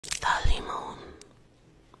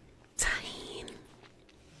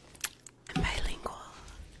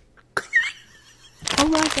Oh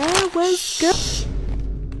my god, what's good?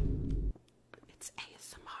 It's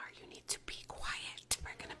ASMR. You need to be quiet.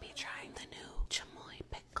 We're gonna be trying the new chamoy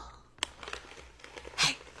pickle.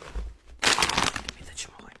 Hey, give me the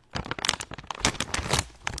chamoy.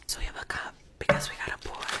 So we have a cup because we gotta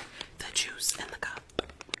pour the juice in the cup.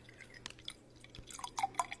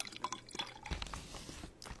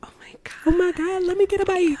 Oh my god. Oh my god, let me get a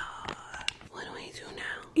bite. What do we do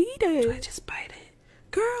now? Eat it. Do I just bite it?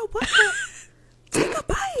 Girl, what? Take a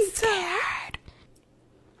bite. Scared.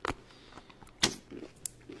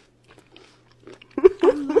 I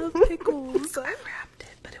love pickles. I wrapped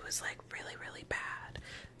it, but it was like really, really bad.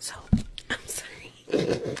 So, I'm sorry.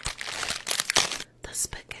 The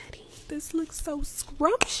spaghetti. This looks so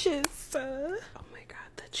scrumptious. Oh my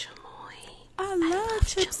god, the chamoy. I love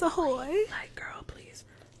Chips chamoy. Ahoy. Like, girl, please.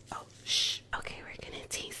 Oh, shh. Okay, we're gonna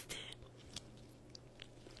taste it.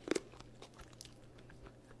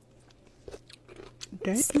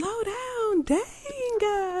 Dang. Slow down, dang.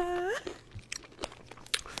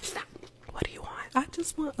 Stop. What do you want? I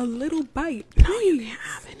just want a little bite. No, you can't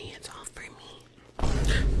have any. It's all for me.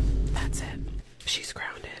 That's it. She's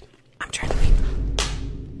grounded. I'm trying to be.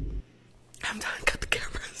 I'm done. Cut the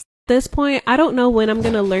cameras. At this point, I don't know when I'm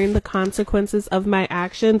gonna learn the consequences of my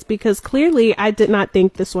actions because clearly I did not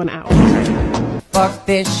think this one out. Fuck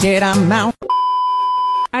this shit, I'm out.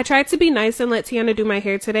 I tried to be nice and let Tiana do my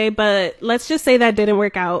hair today, but let's just say that didn't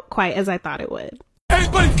work out quite as I thought it would.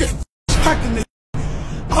 Everybody get back in the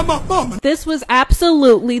I'm a mama. This was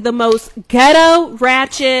absolutely the most ghetto,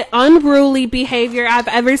 ratchet, unruly behavior I've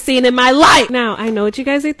ever seen in my life. Now, I know what you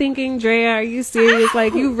guys are thinking. Drea, are you serious?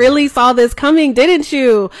 Like, you really saw this coming, didn't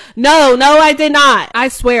you? No, I did not. I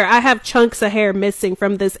swear, I have chunks of hair missing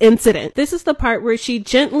from this incident. This is the part where she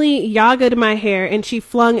gently yaga'd my hair and she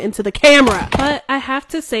flung into the camera. But I have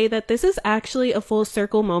to say that this is actually a full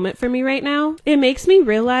circle moment for me right now. It makes me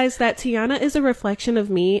realize that Tiana is a reflection of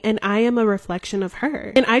me and I am a reflection of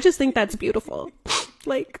her. And I just think that's beautiful.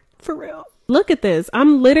 Like, for real. Look at this.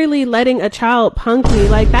 I'm literally letting a child punk me.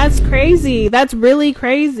 Like, that's crazy. That's really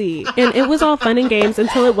crazy. And it was all fun and games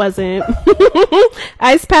until it wasn't.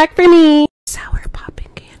 Ice pack for me. Sour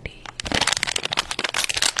popping candy.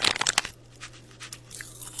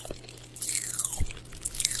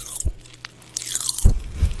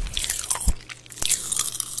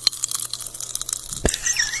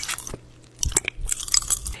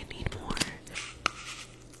 I need more.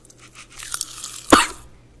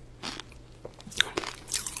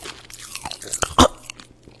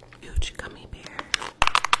 Huge gummy bear.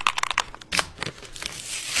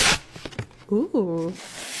 Ooh.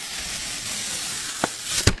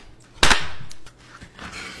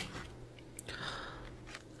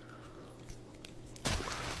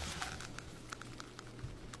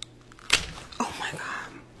 Oh my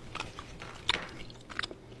god.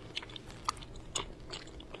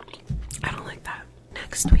 I don't like that.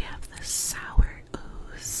 Next we have the sour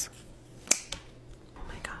ooze. Oh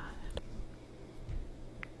my god.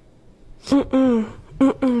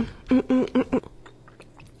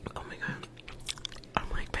 Oh my god. I'm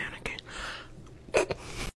like panicking.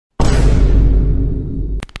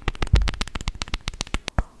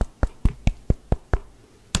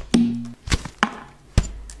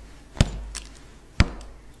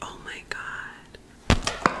 Oh my god.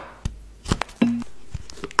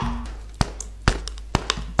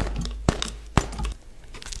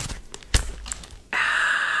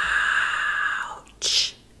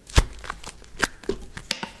 Ouch.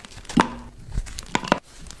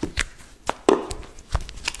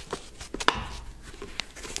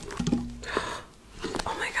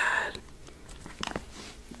 Oh my god.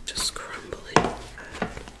 Just crumbling.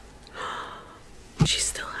 She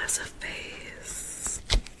still has a face.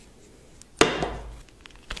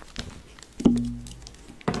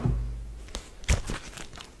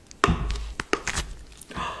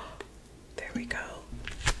 There we go.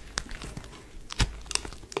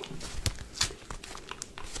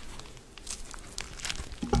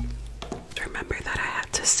 Remember that I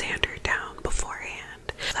had to sand her down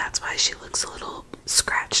beforehand. That's why she looks a little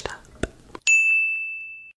scratched up.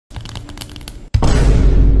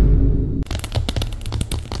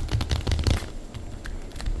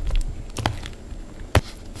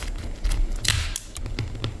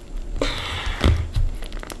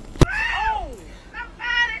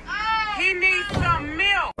 He needs some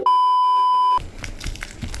milk.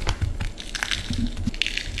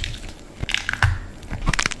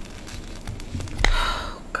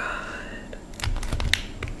 Oh god.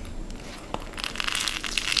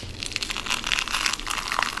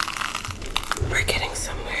 We're getting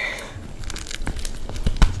somewhere.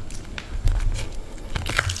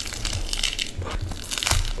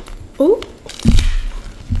 Ooh.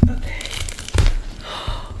 Okay.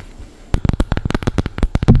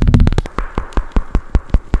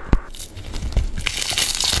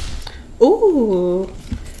 Ooh.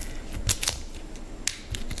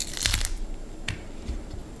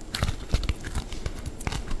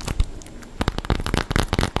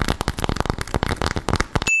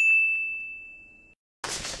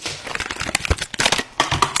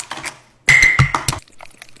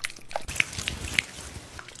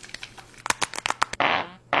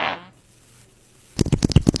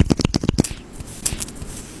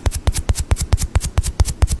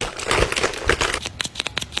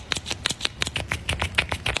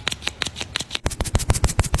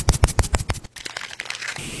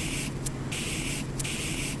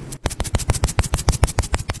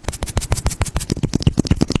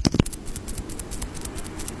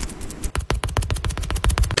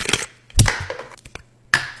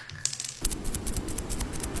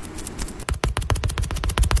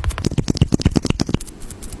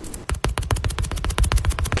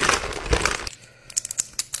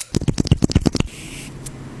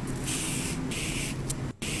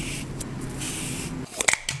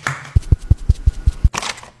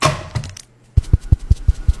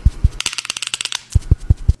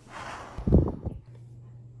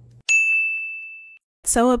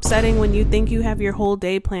 So upsetting when you think you have your whole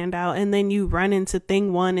day planned out and then you run into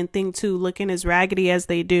thing 1 and thing 2 looking as raggedy as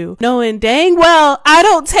they do, knowing dang well I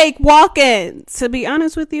don't take walk-ins. To be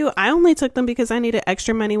honest with you, I only took them because I needed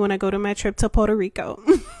extra money when I go to my trip to Puerto Rico.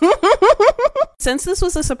 Since this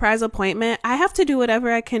was a surprise appointment, I have to do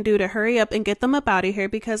whatever I can do to hurry up and get them up out of here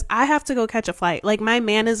because I have to go catch a flight. Like, my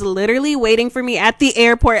man is literally waiting for me at the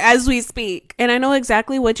airport as we speak. And I know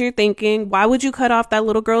exactly what you're thinking. Why would you cut off that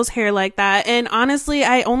little girl's hair like that? And honestly,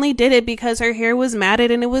 I only did it because her hair was matted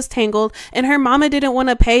and it was tangled and her mama didn't want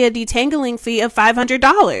to pay a detangling fee of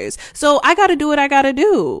 $500. So I gotta do what I gotta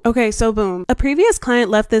do. Okay, so boom. A previous client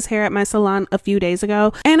left this hair at my salon a few days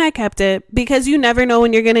ago and I kept it because you never know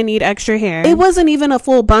when you're gonna need extra hair. It wasn't even a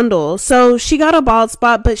full bundle. So she got a bald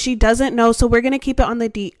spot, but she doesn't know. So we're gonna keep it on the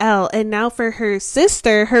DL. And now for her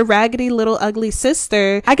sister, her raggedy little ugly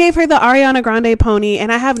sister, I gave her the Ariana Grande pony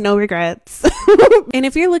and I have no regrets. And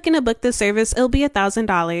if you're looking to book this service, it'll be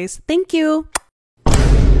 $1,000. Thank you.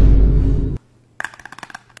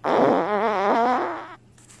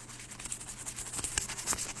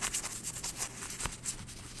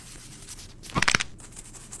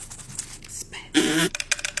 Spit.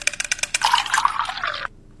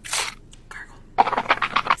 Gargle.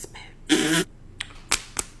 Spit.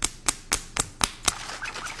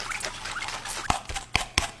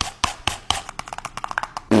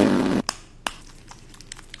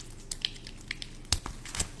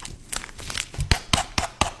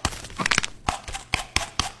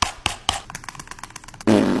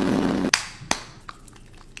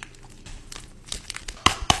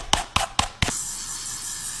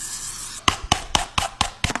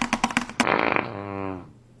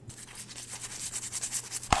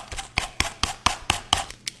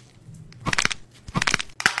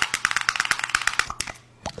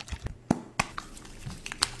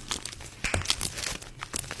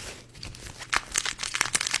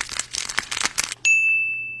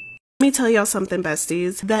 Let me tell y'all something,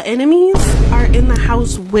 besties. The enemies are in the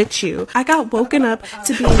house with you. I got woken up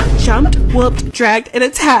to being jumped, whooped, dragged, and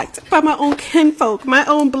attacked by my own kinfolk, my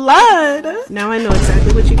own blood. Now I know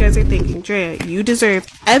exactly what you guys are thinking. Drea, you deserve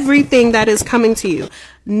everything that is coming to you.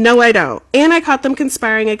 No, I don't. And I caught them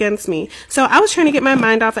conspiring against me. So I was trying to get my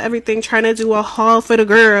mind off of everything, trying to do a haul for the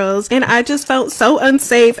girls. And I just felt so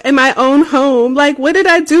unsafe in my own home. Like, what did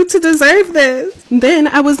I do to deserve this? Then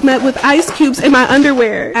I was met with ice cubes in my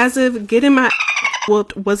underwear, as if getting my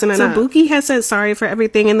whooped wasn't enough. So Buki had said sorry for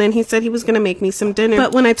everything, and then he said he was gonna make me some dinner.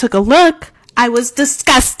 But when I took a look, I was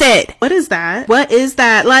disgusted. What is that? What is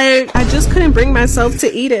that? Like, I just couldn't bring myself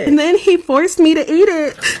to eat it. And then he forced me to eat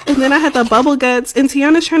it. And then I had the bubble guts, and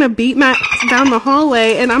Tiana's trying to beat my down the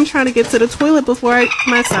hallway, and I'm trying to get to the toilet before I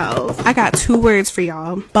myself. I got 2 words for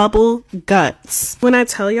y'all. Bubble guts. When I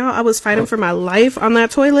tell y'all I was fighting for my life on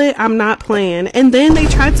that toilet, I'm not playing. And then they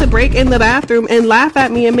tried to break in the bathroom and laugh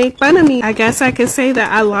at me and make fun of me. I guess I could say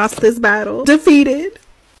that I lost this battle. Defeated.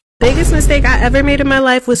 Biggest mistake I ever made in my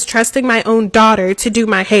life was trusting my own daughter to do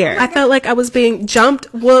my hair. I felt like I was being jumped,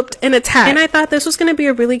 whooped, and attacked. And I thought this was gonna be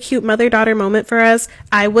a really cute mother-daughter moment for us.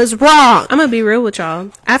 I was wrong. I'm gonna be real with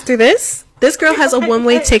y'all. After this, This girl has a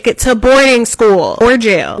one-way ticket to boarding school or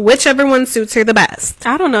jail, whichever one suits her the best.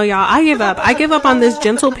 I don't know, y'all. I give up. I give up on this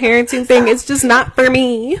gentle parenting thing. It's just not for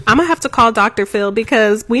me. I'm gonna have to call Dr. Phil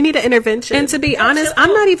because we need an intervention. And to be honest,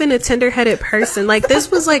 I'm not even a tender-headed person. Like, this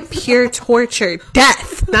was like pure torture,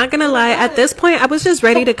 death. Not gonna lie, at this point, I was just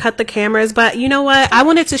ready to cut the cameras, but you know what? I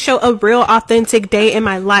wanted to show a real authentic day in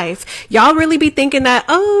my life. Y'all really be thinking that,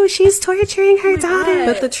 oh, she's torturing her daughter.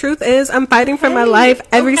 But the truth is, I'm fighting for my life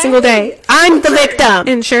every single day. I'm the victim.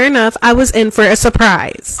 And sure enough, I was in for a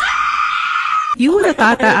surprise. You would have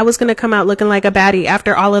thought that I was going to come out looking like a baddie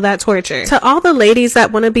after all of that torture. To all the ladies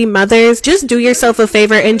that want to be mothers, just do yourself a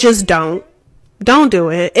favor and just don't. Don't do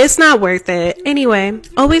it. It's not worth it. Anyway,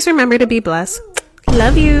 always remember to be blessed.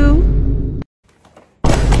 Love you.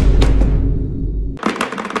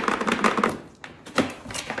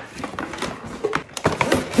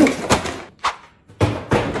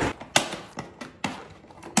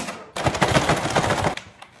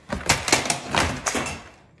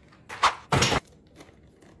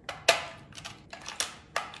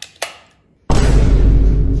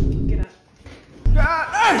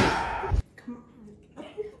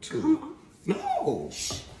 No.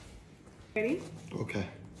 Ready? Okay.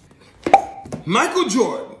 Michael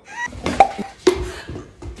Jordan.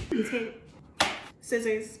 Okay.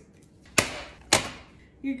 Scissors.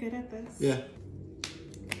 You're good at this. Yeah.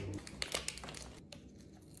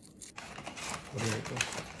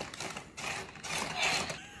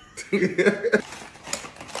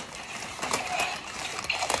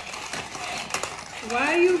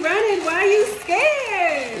 Why are you running? Why are you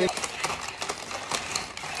scared?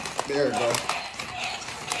 There it goes.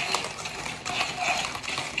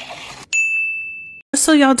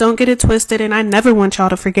 So y'all don't get it twisted, and I never want y'all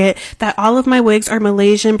to forget that all of my wigs are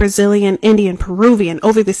Malaysian, Brazilian, Indian, Peruvian,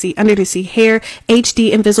 over the sea, under the sea, hair,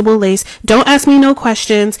 HD, invisible lace. Don't ask me no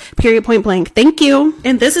questions, period, point blank. Thank you.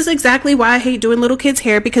 And this is exactly why I hate doing little kids'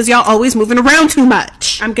 hair, because y'all always moving around too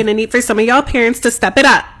much. I'm gonna need for some of y'all parents to step it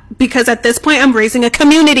up, because at this point I'm raising a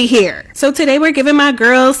community here. So today we're giving my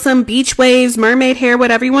girls some beach waves, mermaid hair,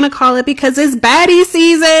 whatever you want to call it, because it's baddie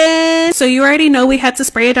season. So you already know we had to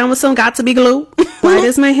spray it down with some got to be glue. Why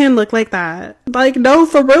does my hand look like that? Like, no,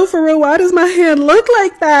 for real, why does my hand look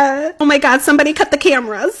like that? Oh my god, somebody cut the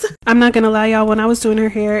cameras. I'm not gonna lie, y'all, when I was doing her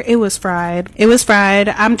hair, it was fried. It was fried.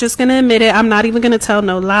 I'm just gonna admit it. I'm not even gonna tell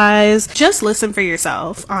no lies. Just listen for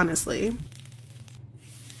yourself, honestly.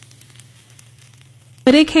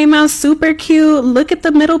 But it came out super cute. Look at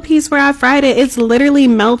the middle piece where I fried it. It's literally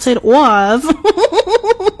melted off.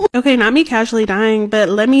 Okay, not me casually dying, but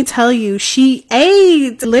let me tell you, she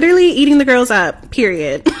ate. Literally eating the girls up,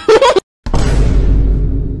 period.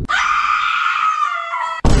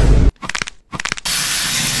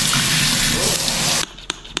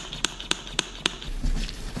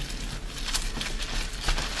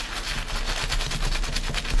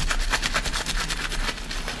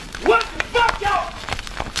 What the fuck, y'all?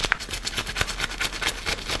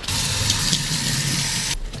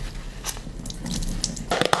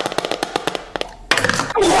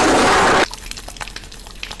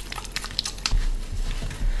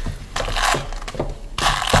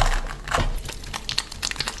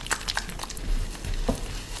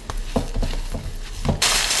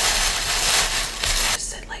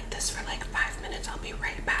 Sit like this for like 5 minutes. I'll be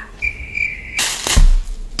right back.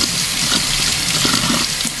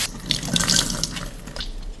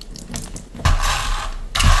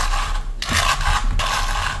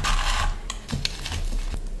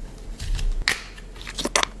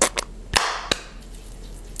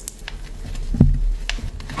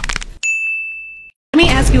 Let me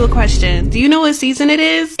ask you a question. Do you know what season it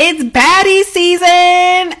is? It's baddie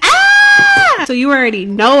season! Ah! So you already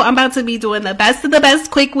know I'm about to be doing the best of the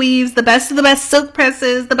best quick weaves, the best of the best silk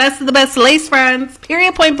presses, the best of the best lace fronts,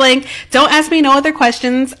 period, point blank. Don't ask me no other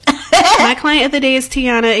questions. My client of the day is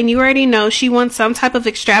Tiana, and you already know she wants some type of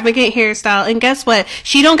extravagant hairstyle. And guess what?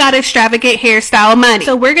 She don't got extravagant hairstyle money.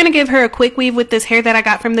 So we're gonna give her a quick weave with this hair that I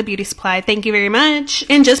got from the beauty supply. Thank you very much.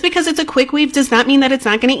 And just because it's a quick weave does not mean that it's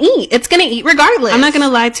not gonna eat. It's gonna eat regardless. I'm not gonna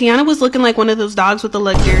lie, Tiana was looking like one of those dogs with the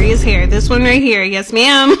luxurious hair. This one right here. Yes,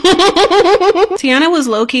 ma'am. Tiana was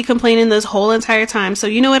low-key complaining this whole entire time. So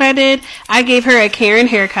you know what I did? I gave her a Karen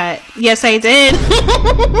haircut. Yes, I did.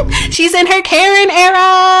 She's in her Karen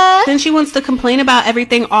era. Then she wants to complain about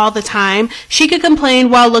everything all the time. She could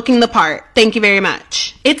complain while looking the part. Thank you very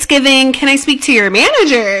much. It's giving, can I speak to your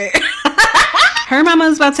manager? Her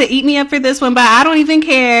mama's about to eat me up for this one, but I don't even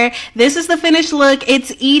care. This is the finished look.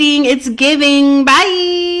 It's eating, it's giving. Bye.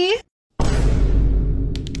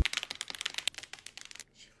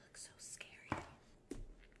 She looks so scary.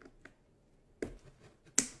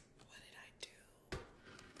 What did I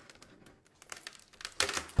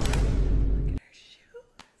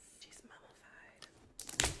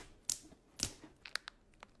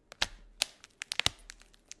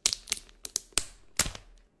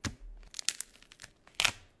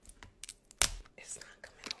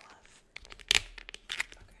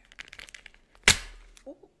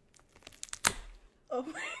Oh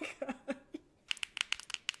my god.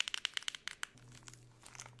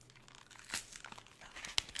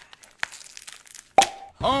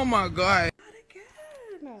 Oh my god. Not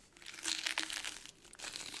again.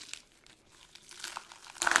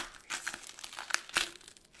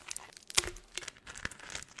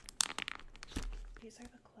 These are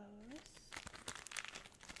the clothes.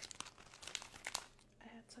 I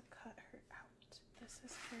had to cut her out. This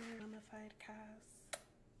is for mummified Cass.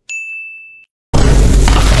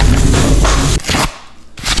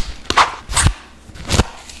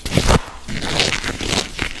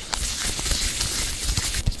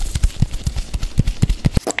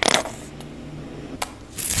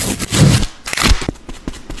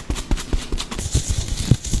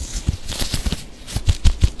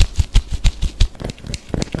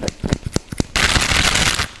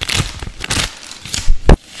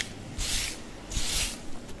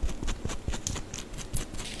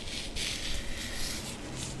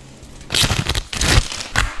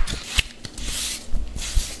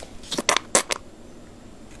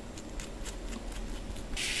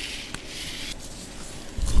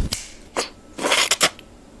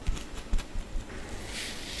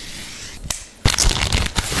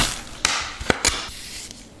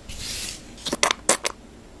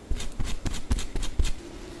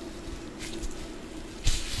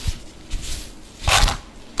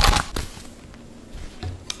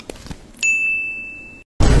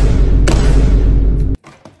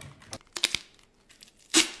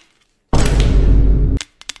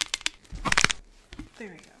 There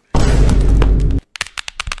we go.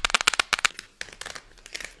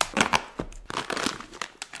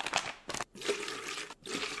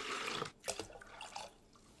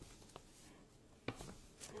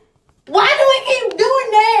 Why do we keep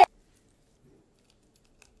doing that?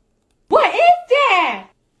 What is that?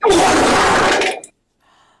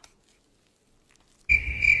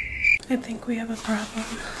 I think we have a problem.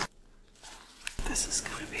 This is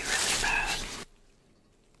gonna be really bad.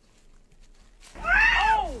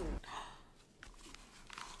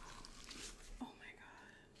 Oh my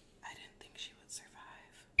god. I didn't think she would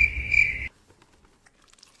survive.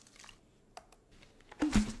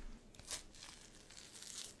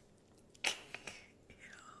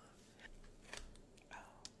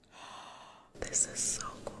 This is so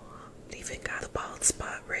cool. It even got the bald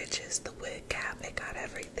spot ridges, the wig cap, it got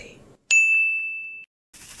everything.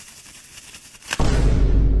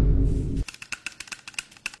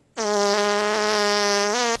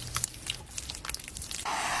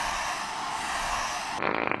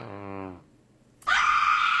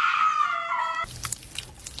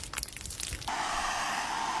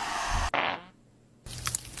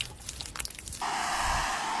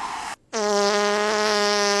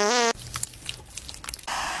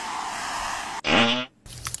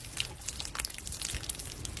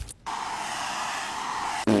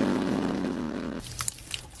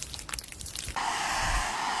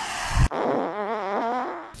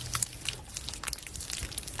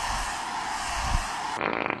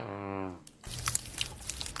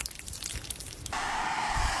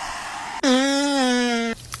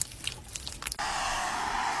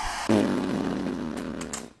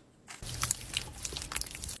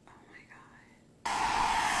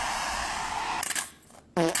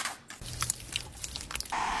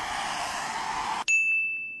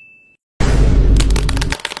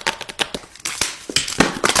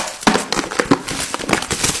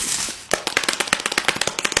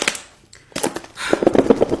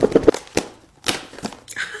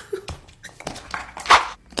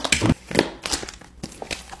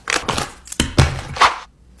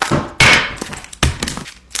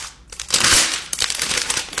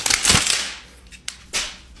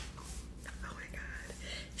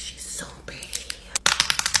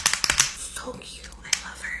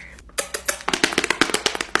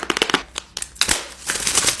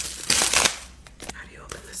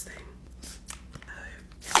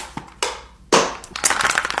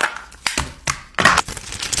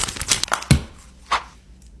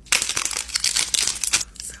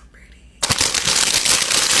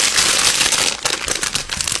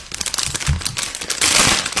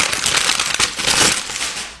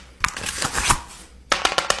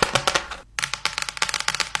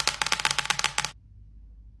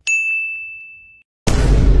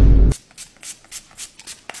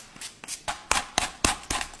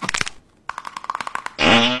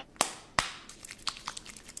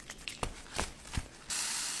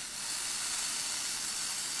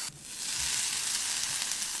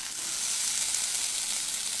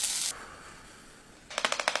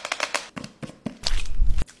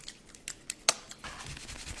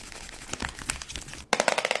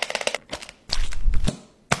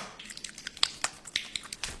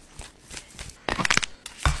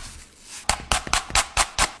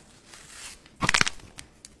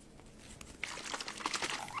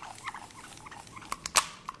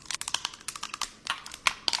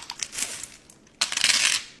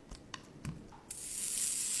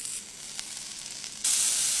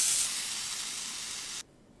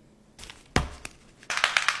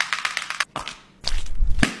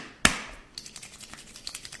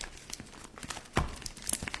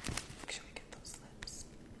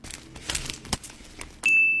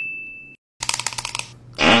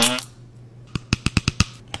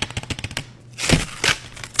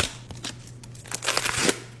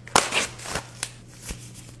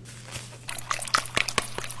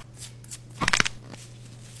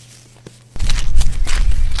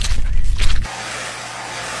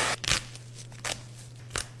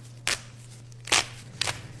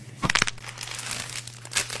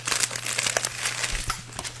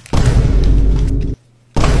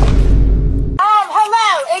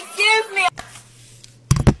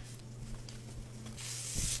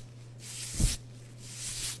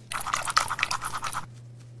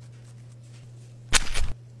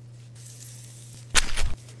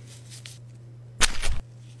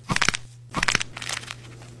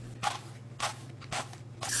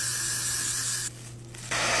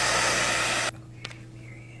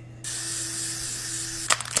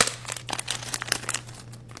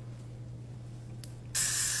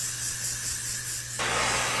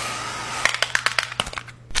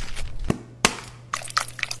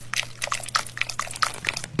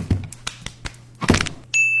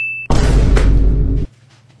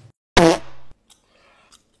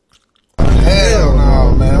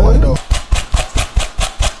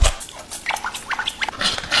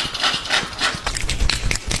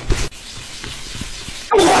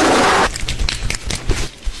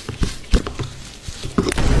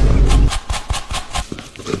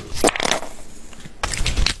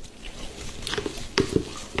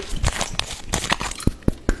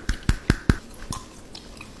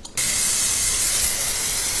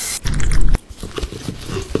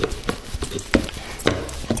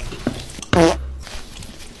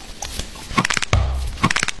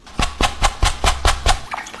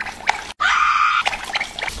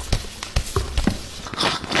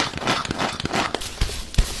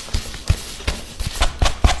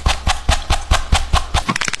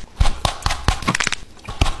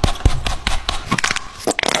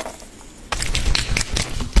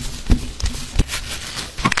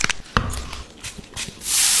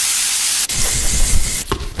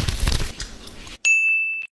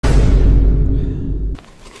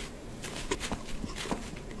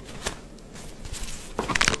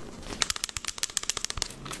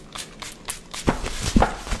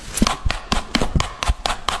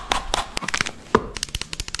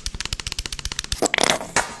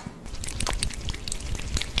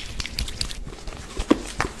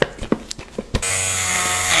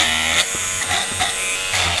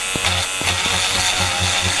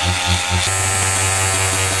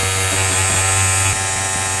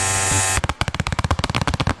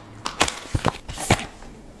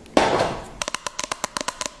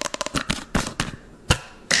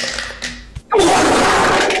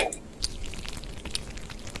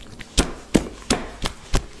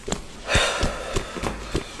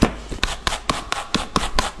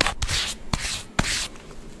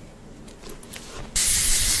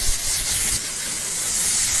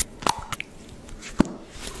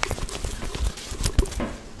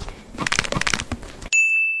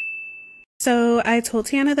 So I told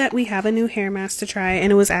Tiana that we have a new hair mask to try,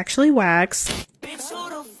 and it was actually wax.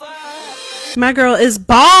 My girl is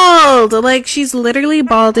bald. Like, she's literally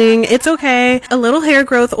balding. It's okay. A little hair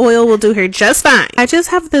growth oil will do her just fine. I just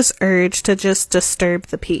have this urge to just disturb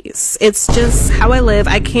the peace. It's just how I live.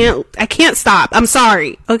 I can't stop. I'm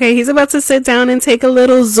sorry. Okay, he's about to sit down and take a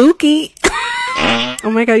little Zuki. Oh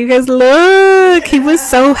my god, you guys, look. He was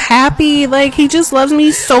so happy. Like, he just loves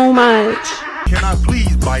me so much. Can I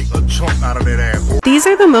please bite a chunk out of that asshole? These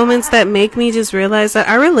are the moments that make me just realize that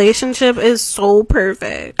our relationship is so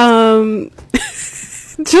perfect.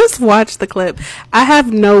 Just watch the clip. I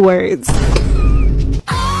have no words.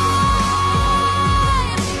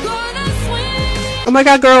 Oh my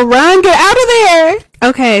god, girl, run, get out of there.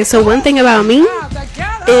 Okay, so one thing about me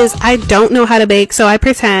is I don't know how to bake, so I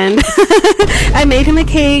pretend. I made him a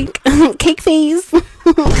cake. Cake face.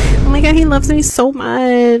 Oh my god, he loves me so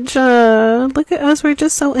much. Look at us, we're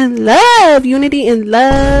just so in love. Unity and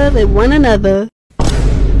love and one another.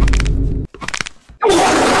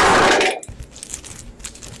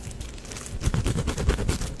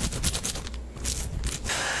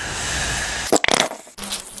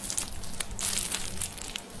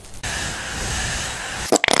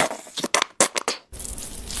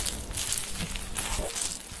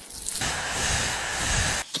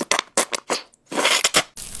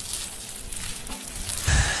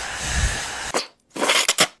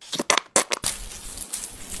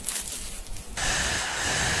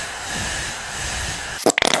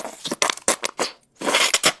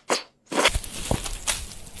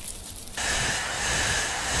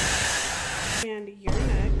 And you're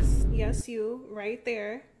next. Yes, you, right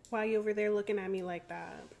there. Why you over there looking at me like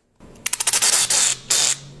that?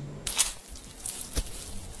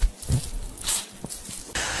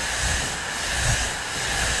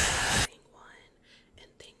 Thing one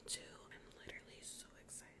and thing two, I'm literally so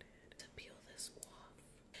excited to peel this off.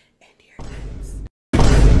 And you're next.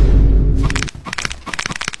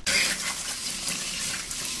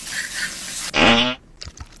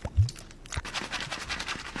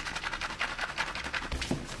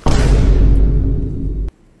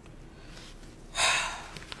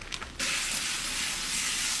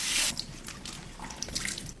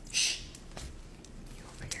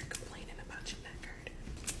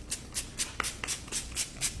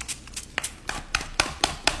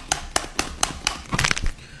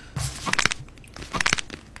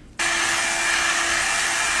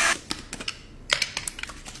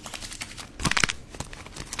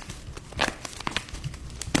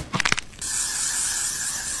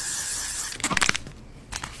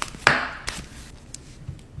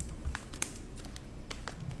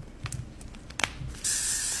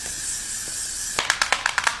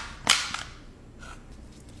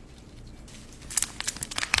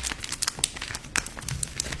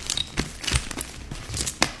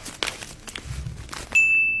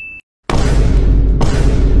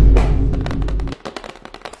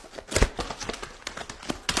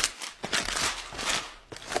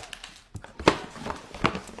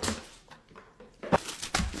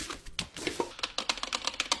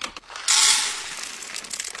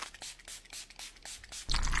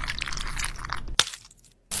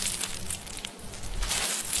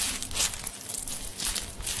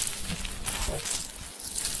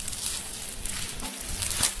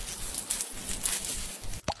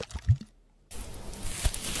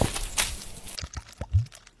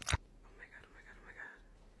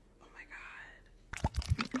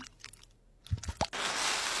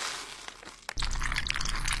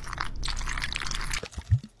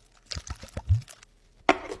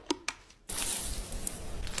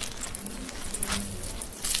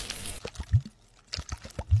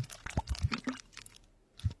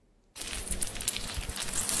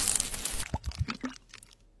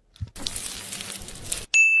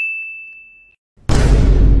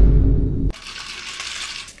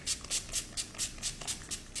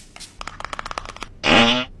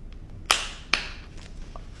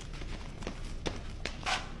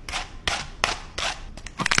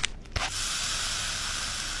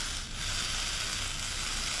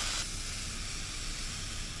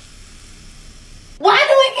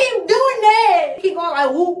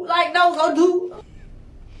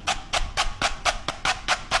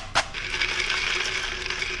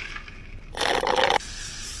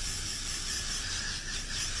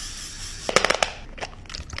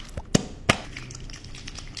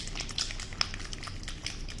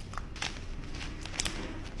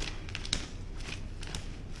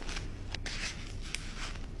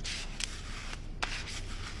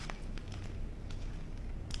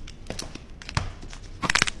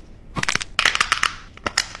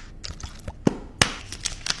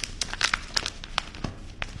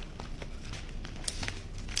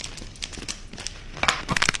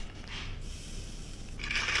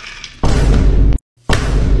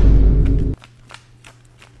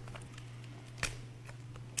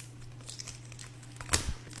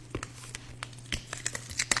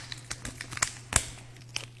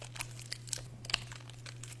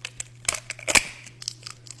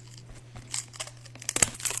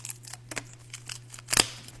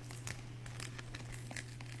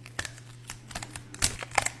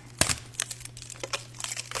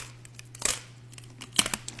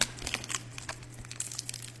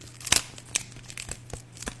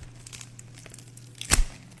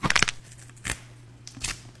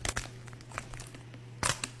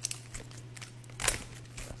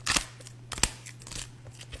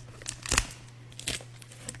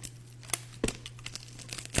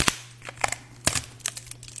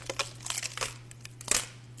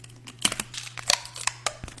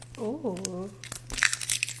 Ooh.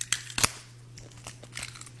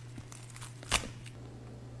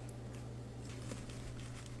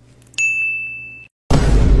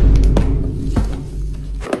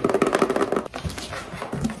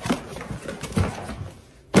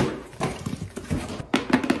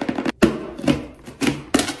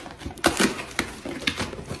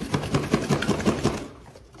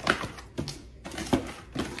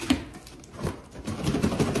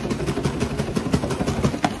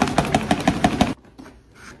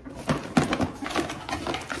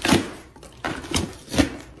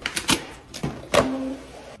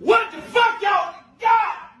 What the fuck, y'all?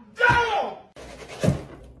 God damn!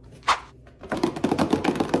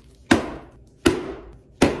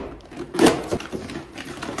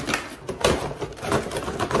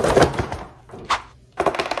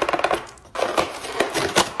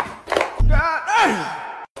 God damn!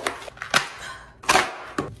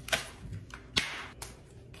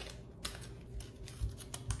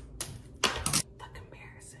 The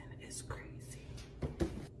comparison is crazy.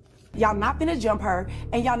 Y'all not finna jump her,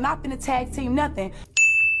 and y'all not finna tag team nothing.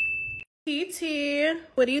 PT,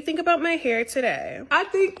 what do you think about my hair today? I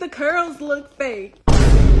think the curls look fake.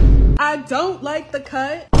 I don't like the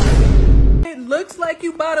cut. It looks like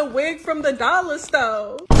you bought a wig from the dollar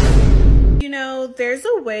store. You know, there's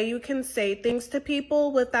a way you can say things to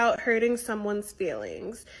people without hurting someone's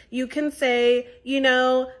feelings. You can say, you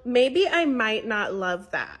know, maybe I might not love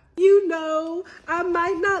that. You know, I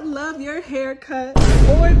might not love your haircut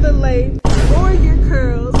or the length or your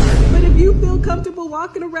curls, but if you feel comfortable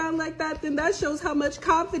walking around like that, then that shows how much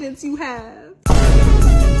confidence you have.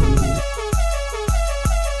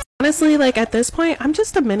 Honestly, like at this point, I'm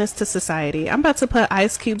just a menace to society. I'm about to put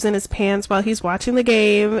ice cubes in his pants while he's watching the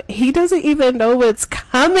game. He doesn't even know what's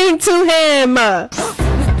coming to him. Look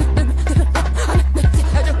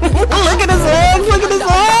at his legs, look at his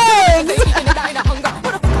legs.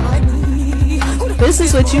 This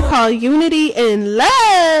is what you call unity in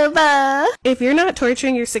love. If you're not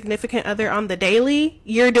torturing your significant other on the daily,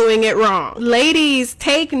 you're doing it wrong. Ladies,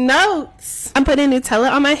 take notes. I'm putting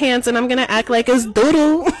Nutella on my hands and I'm gonna act like it's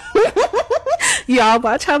doodle. Y'all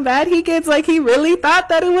watch how bad he gets, like he really thought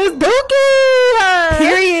that it was dookie.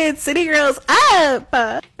 Period. City girls up.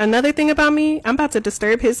 Another thing about me, I'm about to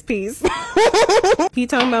disturb his peace. He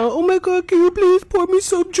talking about, oh my god, can you please pour me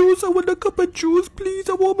some juice? I want a cup of juice, please.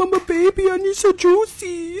 I want my baby. I need some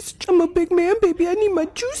juices. I'm a big man, baby. I need my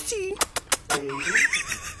juicy.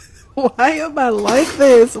 Why am I like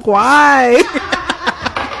this? Why?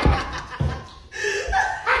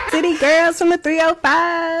 City girls from the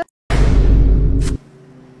 305.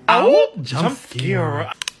 Oh, jump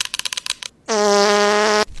scare.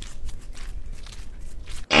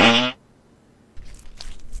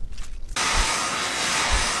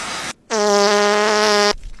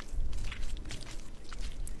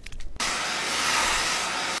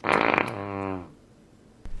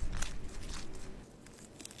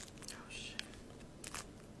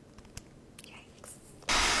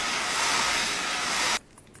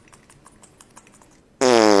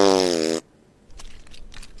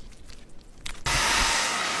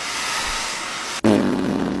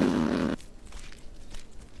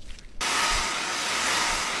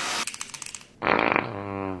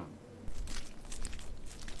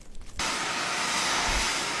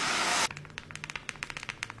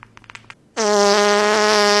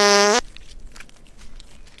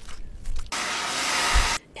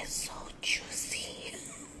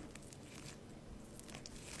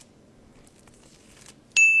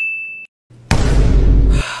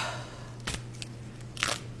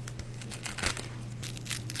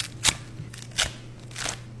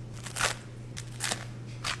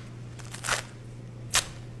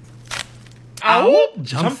 Oh,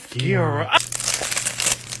 jump scare.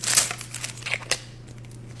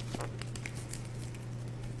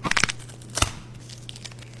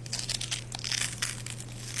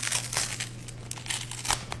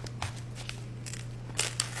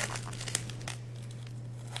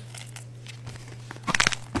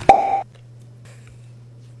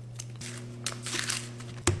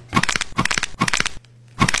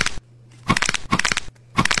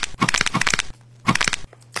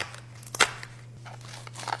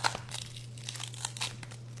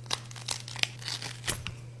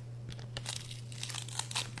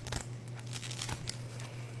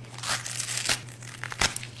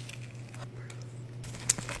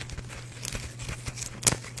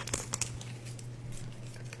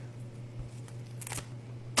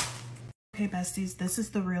 Okay, besties, this is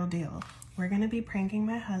the real deal. We're gonna be pranking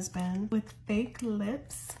my husband with fake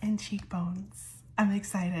lips and cheekbones. I'm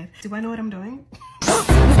excited. Do I know what I'm doing?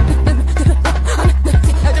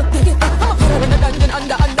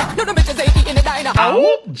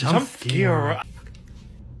 jump scare.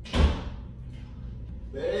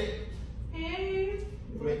 Babe, Hey.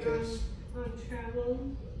 make us. On travel.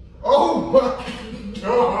 Oh my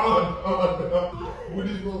God! What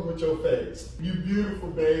is wrong with your face? You beautiful,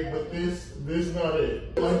 babe, but this not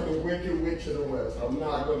it. Like the Wicked Witch of the West. I'm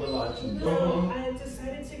not gonna lie to you. No, I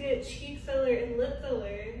decided to get cheek filler and lip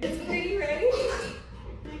filler. It's pretty, right?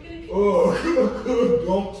 Am I gonna Oh,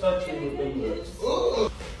 don't touch me with them lips.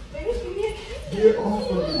 Oh, Baby, give me a kiss. get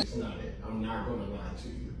off of me. It's not it. I'm not gonna lie to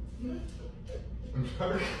you.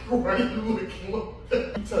 Why are you looking like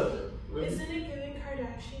that? Touch it. Isn't it giving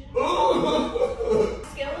Kardashian? Oh.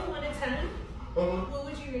 Scale of 1 to 10. What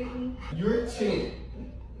would you rate me? You're a 10.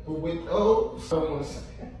 But with someone say,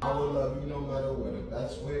 I will love you no matter what. If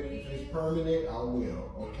that's what, if it's permanent, I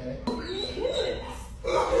will, okay?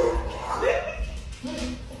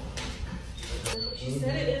 She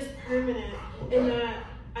said it is permanent and that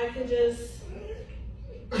I could just.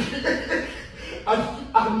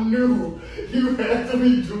 I knew you had to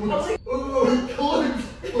be doing it. Oh,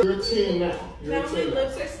 you're a 10 now. You're Now a my 10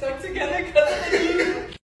 lips are stuck together because of the you.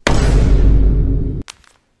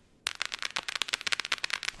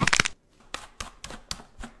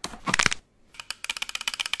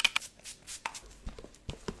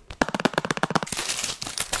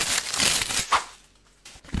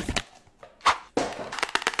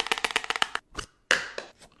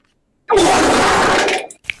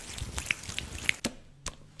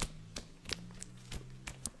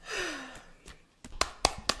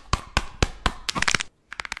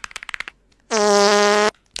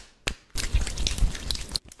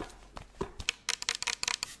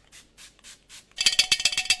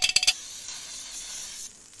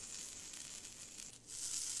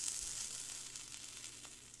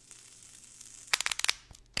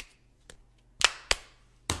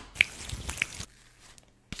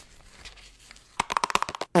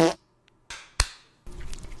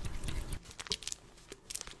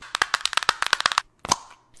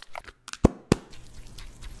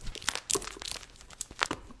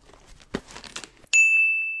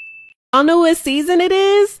 Y'all know what season it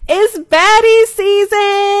is? It's baddie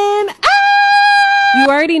season! Ah! You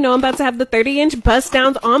already know I'm about to have the 30-inch bust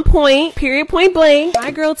downs on point, period, point blank.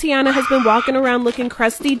 My girl Tiana has been walking around looking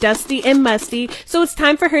crusty, dusty, and musty, so it's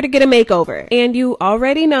time for her to get a makeover. And you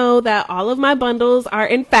already know that all of my bundles are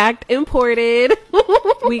in fact imported.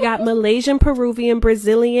 We got Malaysian, Peruvian,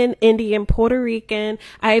 Brazilian, Indian, Puerto Rican.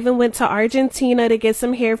 I even went to Argentina to get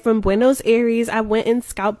some hair from Buenos Aires. I went and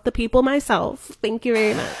scalped the people myself. Thank you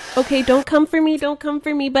very much. Okay, don't come for me,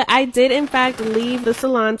 but I did in fact leave the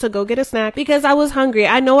salon to go get a snack because I was hungry.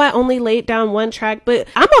 I know I only laid down one track, but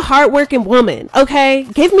I'm a hardworking woman, okay?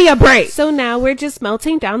 Give me a break. So now we're just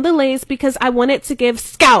melting down the lace because I wanted to give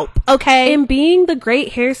scalp, okay? And being the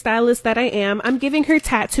great hairstylist that I am, I'm giving her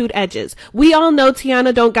tattooed edges. We all know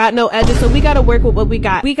Tiana don't got no edges, so we gotta work with what we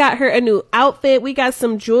got. We got her a new outfit, we got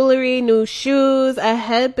some jewelry, new shoes, a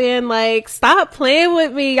headband. Like, stop playing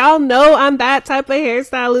with me. Y'all know I'm that type of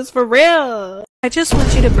hairstylist for real. I just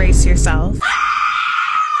want you to brace yourself.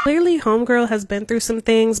 Clearly homegirl has been through some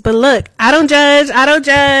things, but look, I don't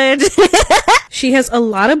judge. She has a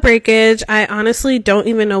lot of breakage. I honestly don't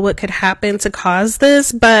even know what could happen to cause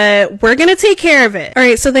this, but we're gonna take care of it. All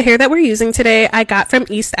right, so the hair that we're using today, I got from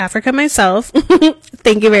East Africa myself.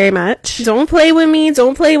 Thank you very much. Don't play with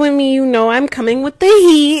me. You know I'm coming with the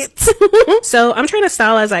heat. So I'm trying to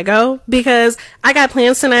style as I go because I got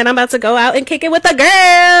plans tonight. I'm about to go out and kick it with the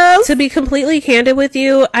girls. To be completely candid with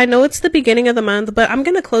you, I know it's the beginning of the month, but I'm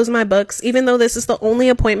gonna close my books even though this is the only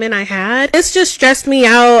appointment I had. This just stressed me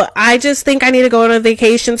out. I just think I need to go on a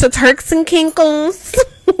vacation to Turks and Caicos.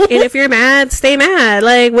 And if you're mad, stay mad.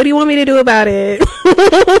 Like, what do you want me to do about it?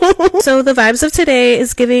 So the vibes of today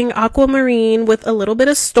is giving aquamarine with a little bit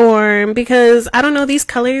of storm because I don't know, these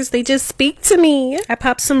colors, they just speak to me. I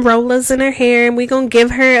popped some rollers in her hair and we gonna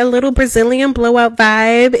give her a little Brazilian blowout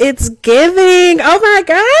vibe. It's giving. Oh my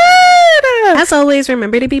God. As always,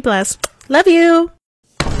 remember to be blessed. Love you.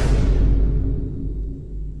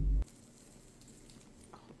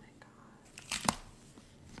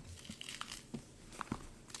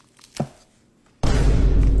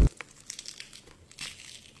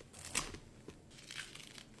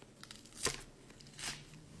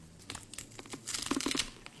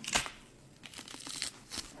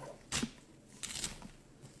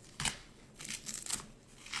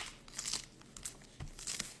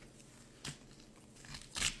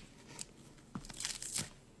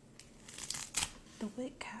 The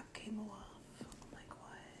wig cap came off. Like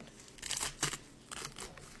what?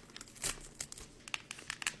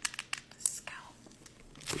 Scalp.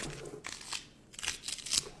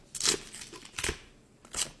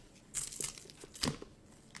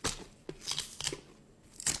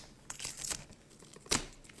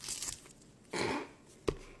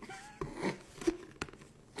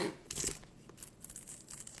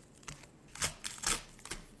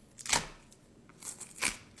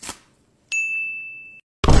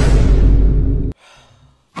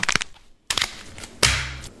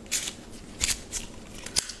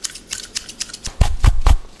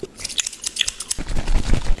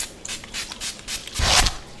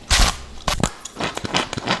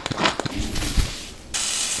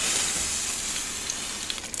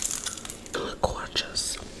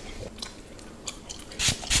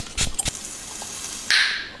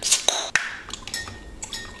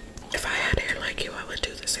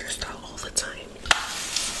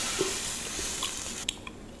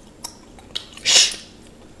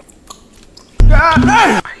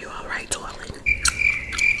 Are you alright, darling?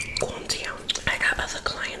 Calm down. I got other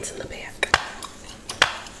clients in the back.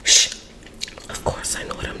 Shh. Of course I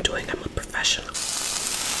know what I'm doing. I'm a professional.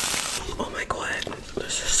 Oh my god.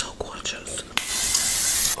 This is so gorgeous.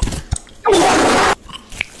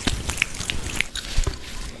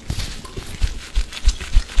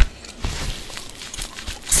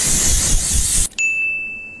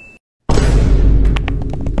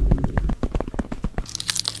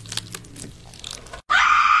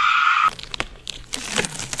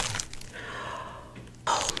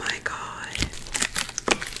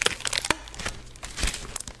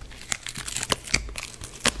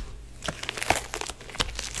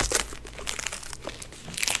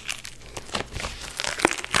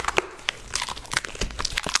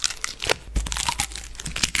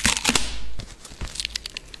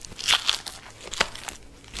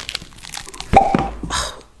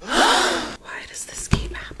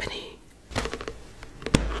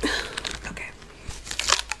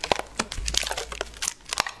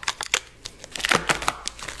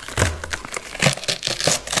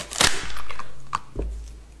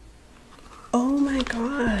 Oh my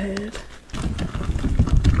god.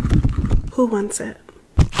 Who wants it?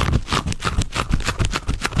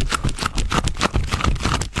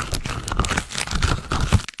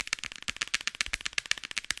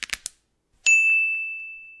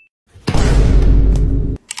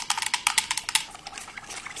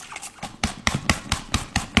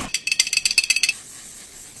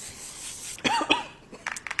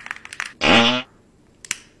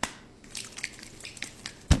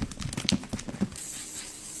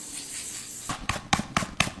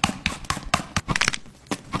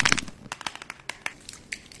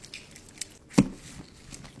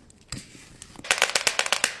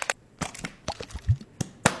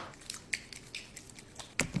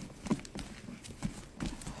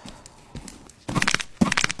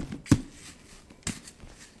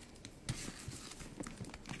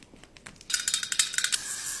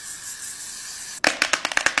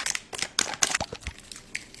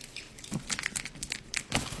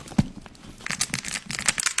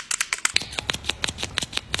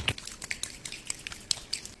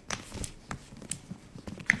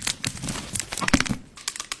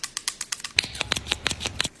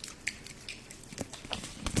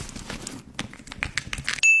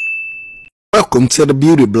 Welcome to the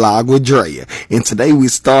beauty blog with Drea, and today we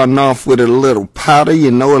starting off with a little powder, you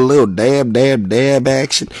know, a little dab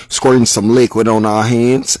action, squirting some liquid on our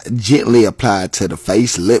hands, gently applied to the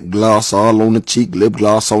face, lip gloss all on the cheek, lip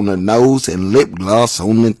gloss on the nose, and lip gloss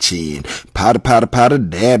on the chin. Powder,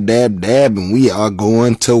 dab, and we are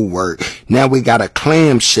going to work. Now we got a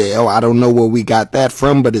clamshell. I don't know where we got that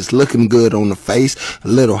from, but it's looking good on the face. A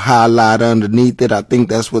little highlighter underneath it. I think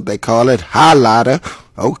that's what they call it, highlighter.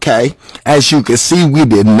 Okay, as you can see, we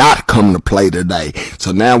did not come to play today.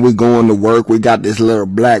 So now we're going to work. We got this little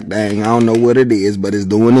black thing. I don't know what it is, but it's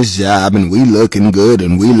doing its job, and we looking good,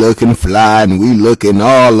 and we looking fly, and we looking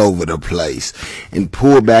all over the place. And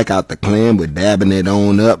pull back out the clam. We're dabbing it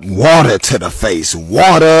on up. Water to the face.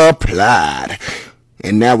 Water applied.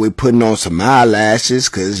 And now we're putting on some eyelashes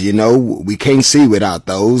because, you know, we can't see without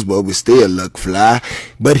those, but we still look fly.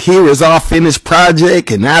 But here is our finished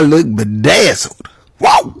project, and I look bedazzled.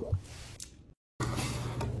 Whoa!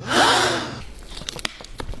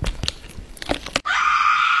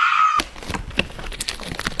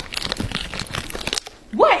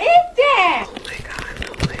 What is that? Oh my god,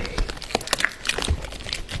 no way.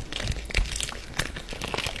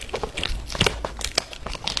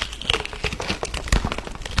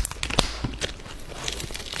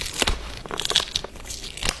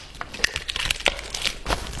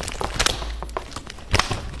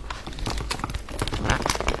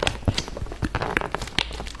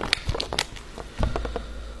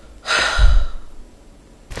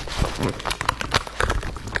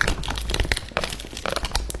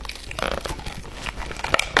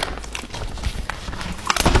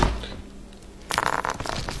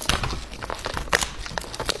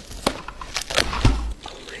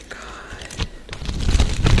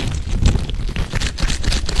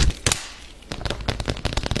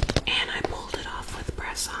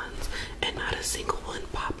 And not a single one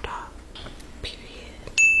popped off. Period.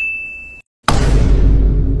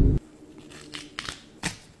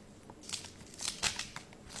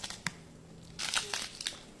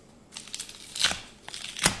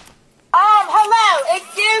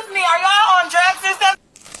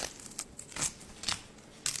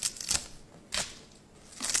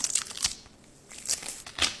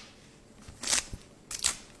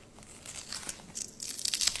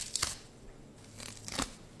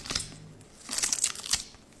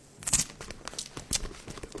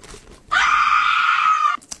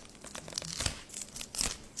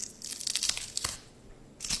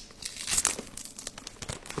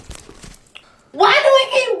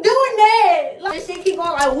 this shit keep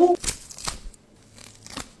going like whoop.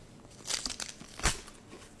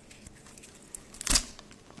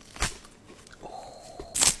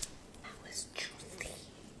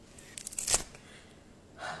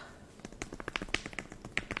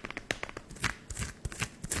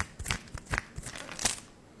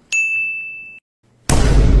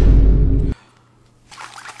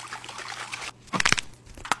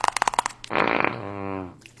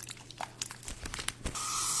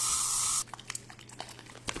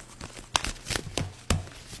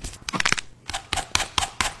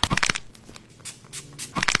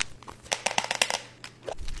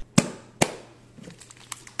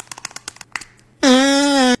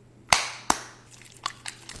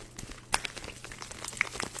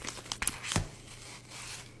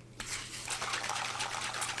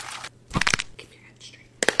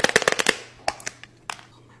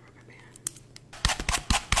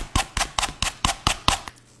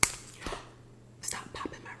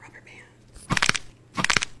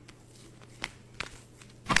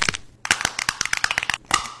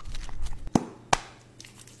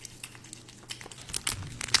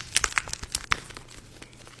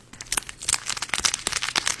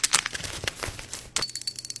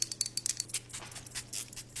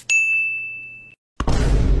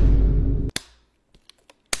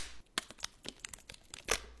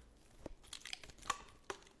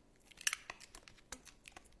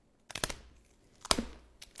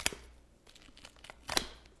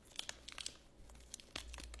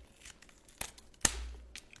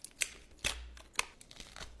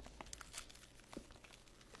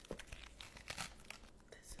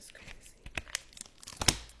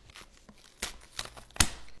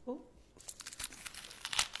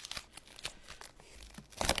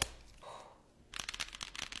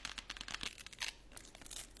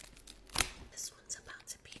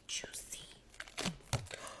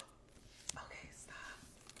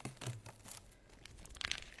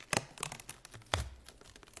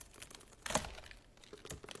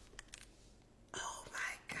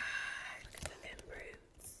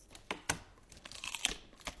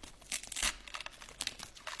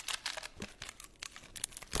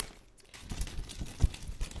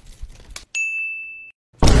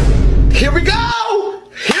 Here we go!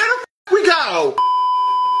 Here the we go!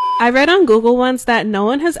 I read on Google once that no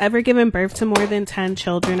one has ever given birth to more than 10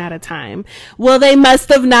 children at a time. Well, they must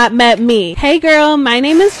have not met me. Hey girl, my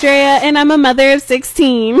name is Drea and I'm a mother of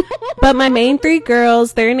 16. But my main 3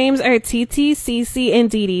 girls, their names are TT, Cece, and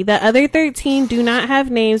Dee. The other 13 do not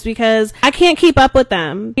have names because I can't keep up with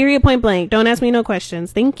them. Period, point blank. Don't ask me no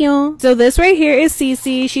questions. Thank you. So this right here is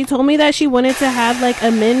Cece. She told me that she wanted to have like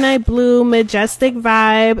a midnight blue, majestic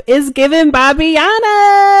vibe. It's given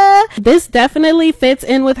Babiana. This definitely fits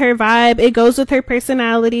in with her vibe. It goes with her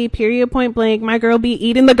personality. Period, point blank. My girl be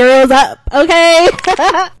eating the girls up. Okay.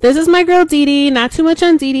 This is my girl Dee. Not too much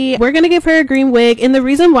on Dee. We're gonna give her a green wig, and the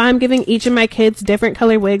reason why I'm giving each of my kids different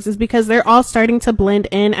color wigs is because they're all starting to blend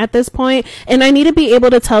in at this point, and I need to be able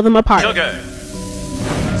to tell them apart. Sugar,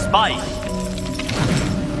 spice,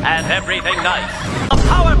 and everything nice. The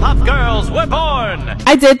Powerpuff Girls were born.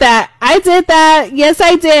 I did that. I did that. Yes,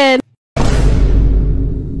 I did.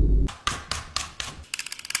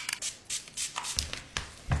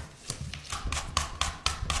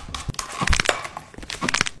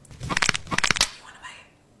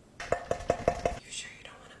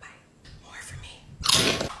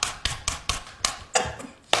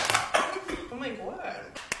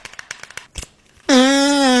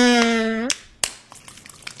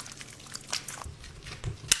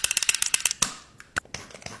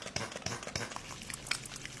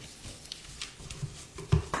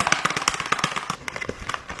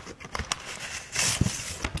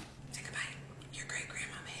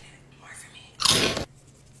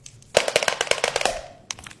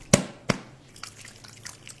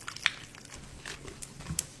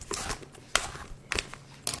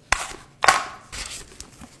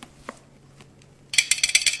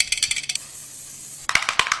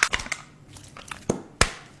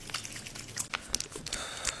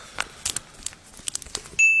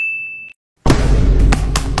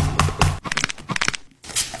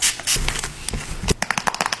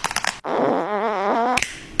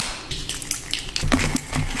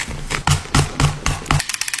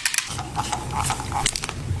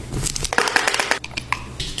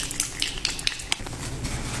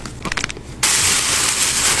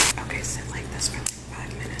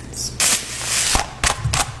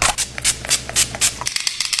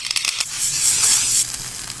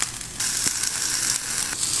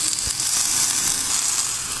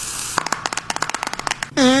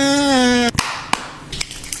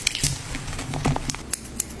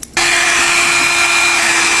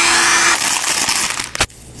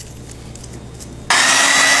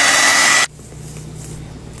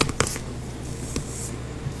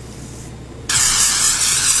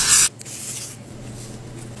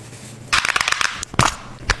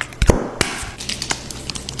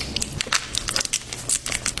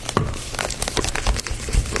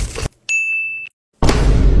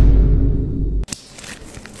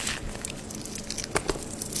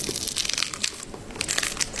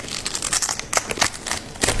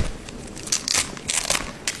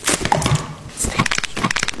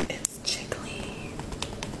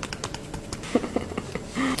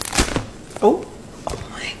 Oh. Oh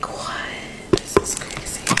my god. This is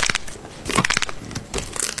crazy.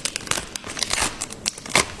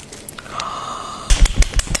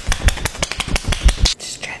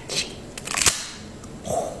 Stretchy.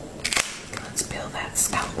 Let's peel that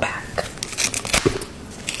scalp back.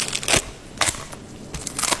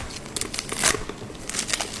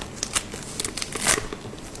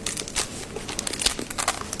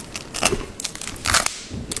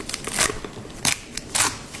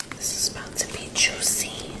 This is about to be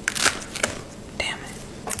juicy. Damn it.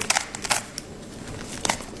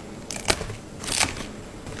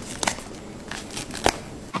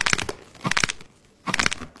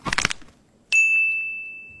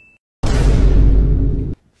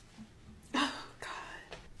 Oh, God.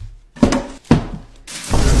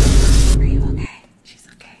 Are you okay? She's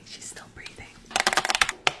okay. She's still breathing.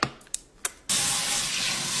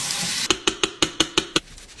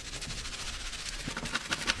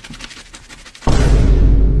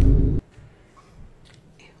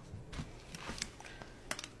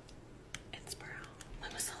 It's brown.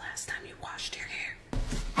 When was the last time you washed your hair?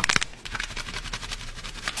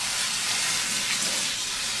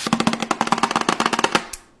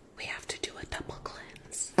 We have to do a double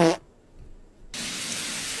cleanse. Okay.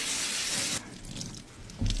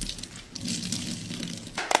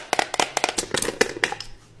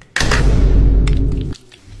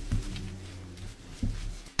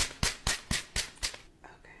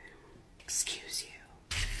 Excuse you.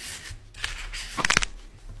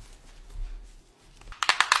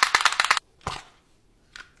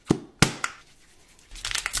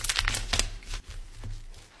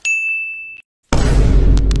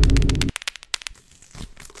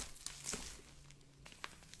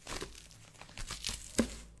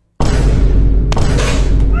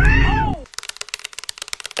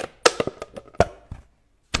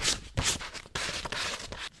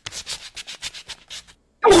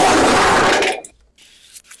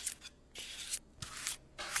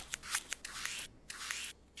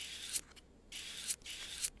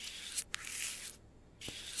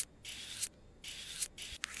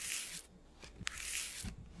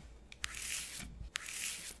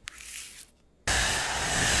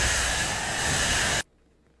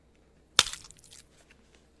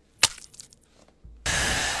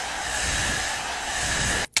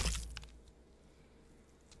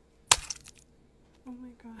 Oh my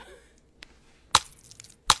god.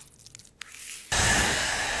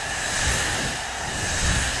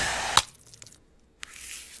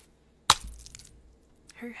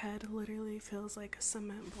 Her head literally feels like a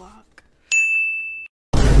cement block.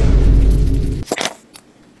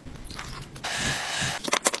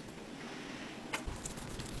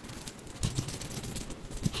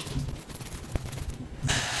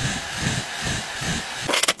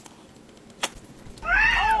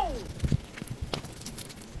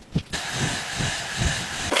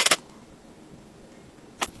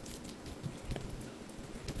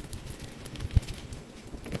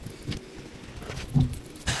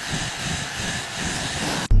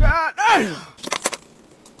 God damn!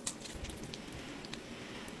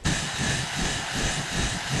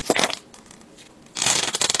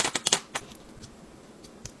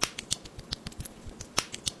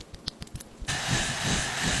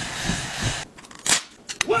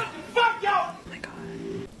 What the fuck, y'all? Oh my god.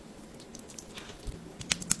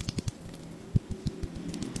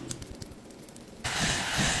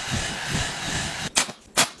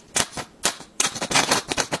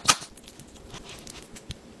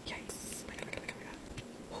 Yikes. My god.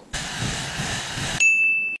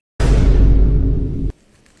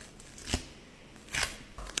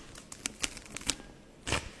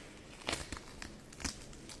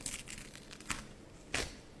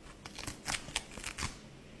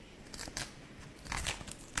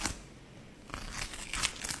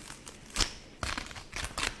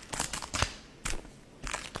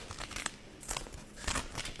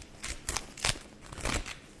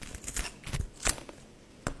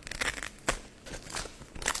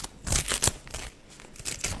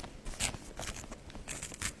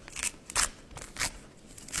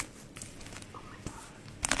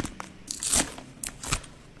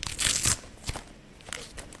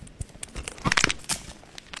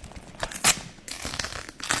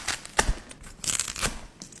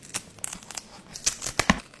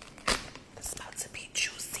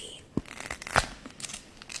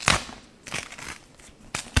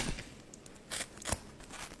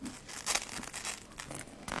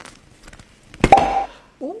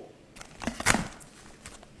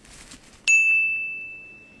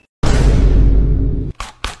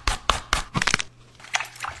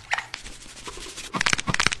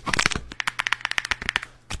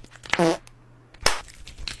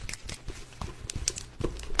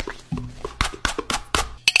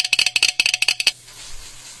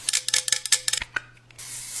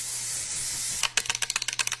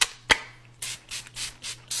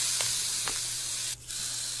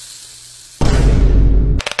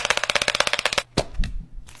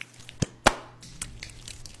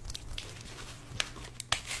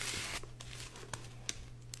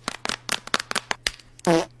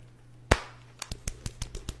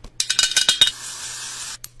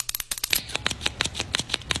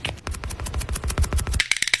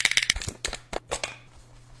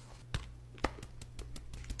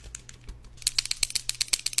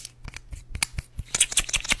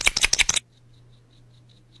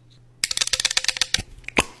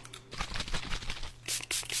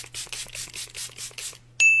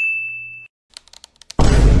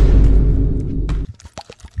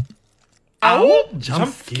 Ow!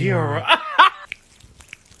 Jump scare.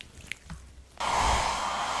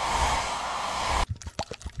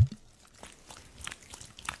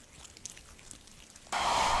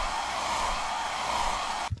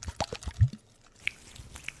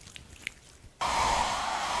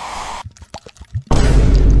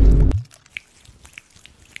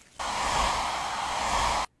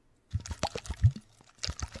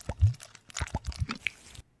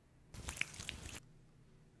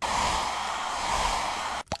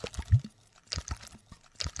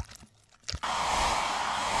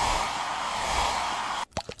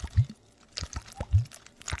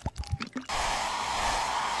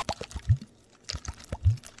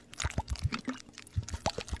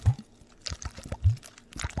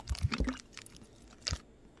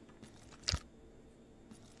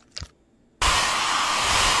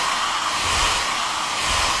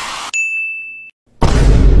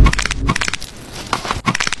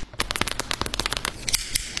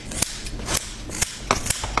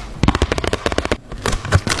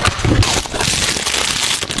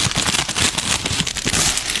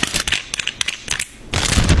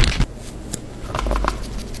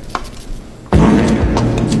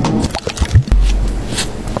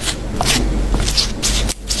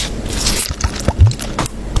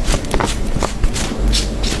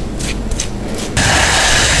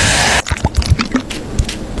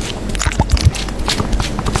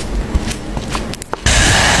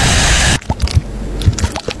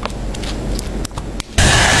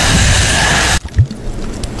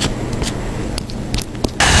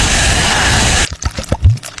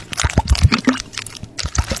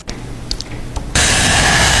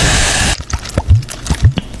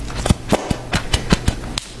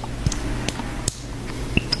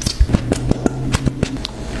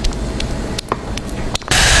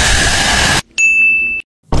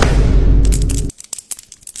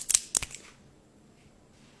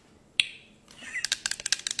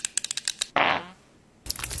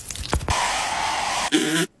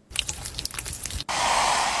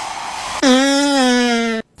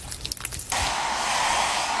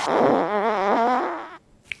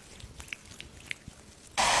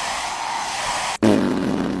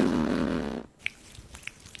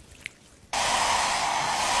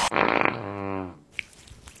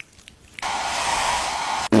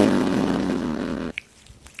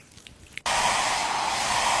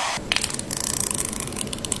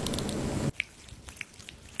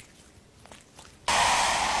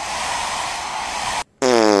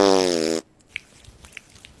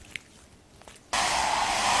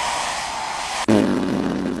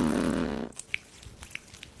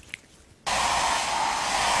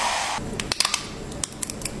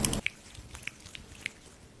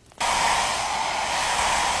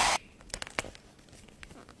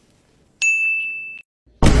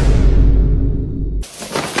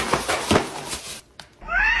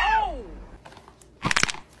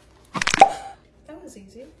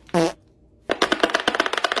 Easy.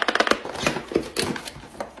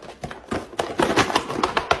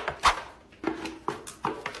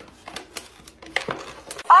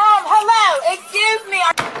 Hello, excuse me.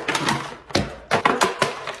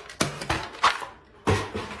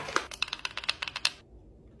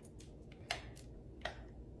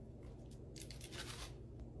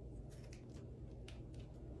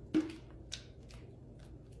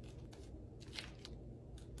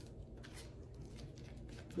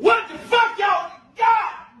 What the fuck, y'all?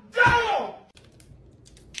 God damn!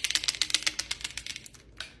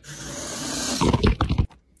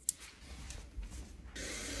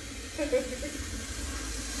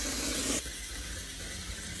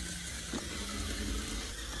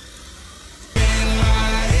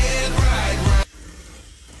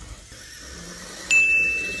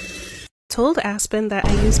 Told Aspen that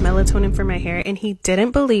I use melatonin for my hair and he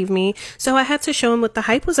didn't believe me, so I had to show him what the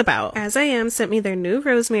hype was about. As I Am sent me their new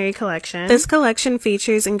rosemary collection. This collection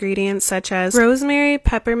features ingredients such as rosemary,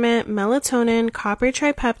 peppermint, melatonin, copper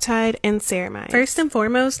tripeptide, and ceramide. First and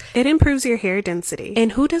foremost, it improves your hair density.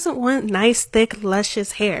 And who doesn't want nice, thick,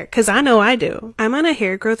 luscious hair? Cause I know I do. I'm on a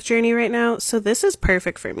hair growth journey right now, so this is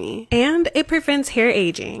perfect for me. And it prevents hair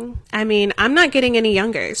aging. I mean, I'm not getting any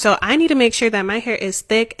younger, so I need to make sure that my hair is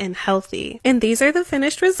thick and healthy. And these are the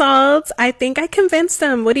finished results. I think I convinced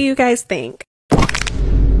them. What do you guys think?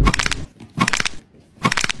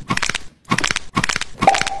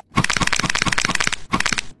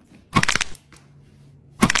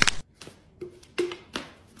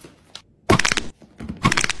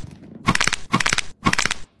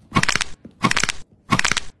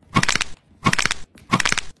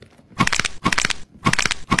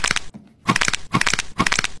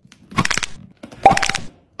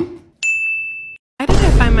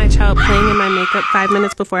 about playing in my makeup 5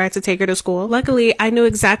 minutes before I had to take her to school. Luckily, I knew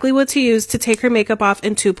exactly what to use to take her makeup off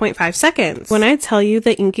in 2.5 seconds. When I tell you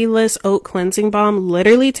the Inkyless Oat Cleansing Balm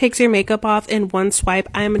literally takes your makeup off in one swipe,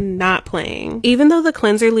 I'm not playing. Even though the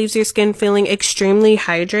cleanser leaves your skin feeling extremely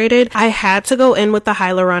hydrated, I had to go in with the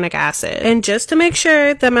hyaluronic acid. And just to make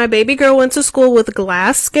sure that my baby girl went to school with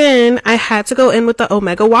glass skin, I had to go in with the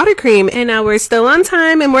Omega Water Cream. And now we're still on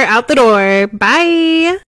time and we're out the door.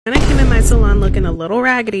 Bye! And I came in my salon looking a little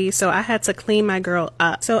raggedy, so I had to clean my girl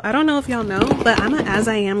up. So I don't know if y'all know, but I'm a As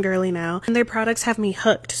I Am girly now, and their products have me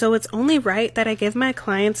hooked. So it's only right that I give my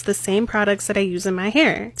clients the same products that I use in my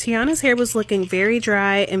hair. Tiana's hair was looking very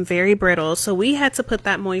dry and very brittle, so we had to put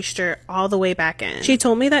that moisture all the way back in. She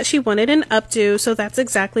told me that she wanted an updo, so that's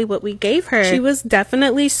exactly what we gave her. She was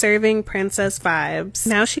definitely serving princess vibes.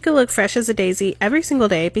 Now she could look fresh as a daisy every single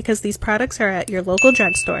day because these products are at your local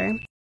drugstore.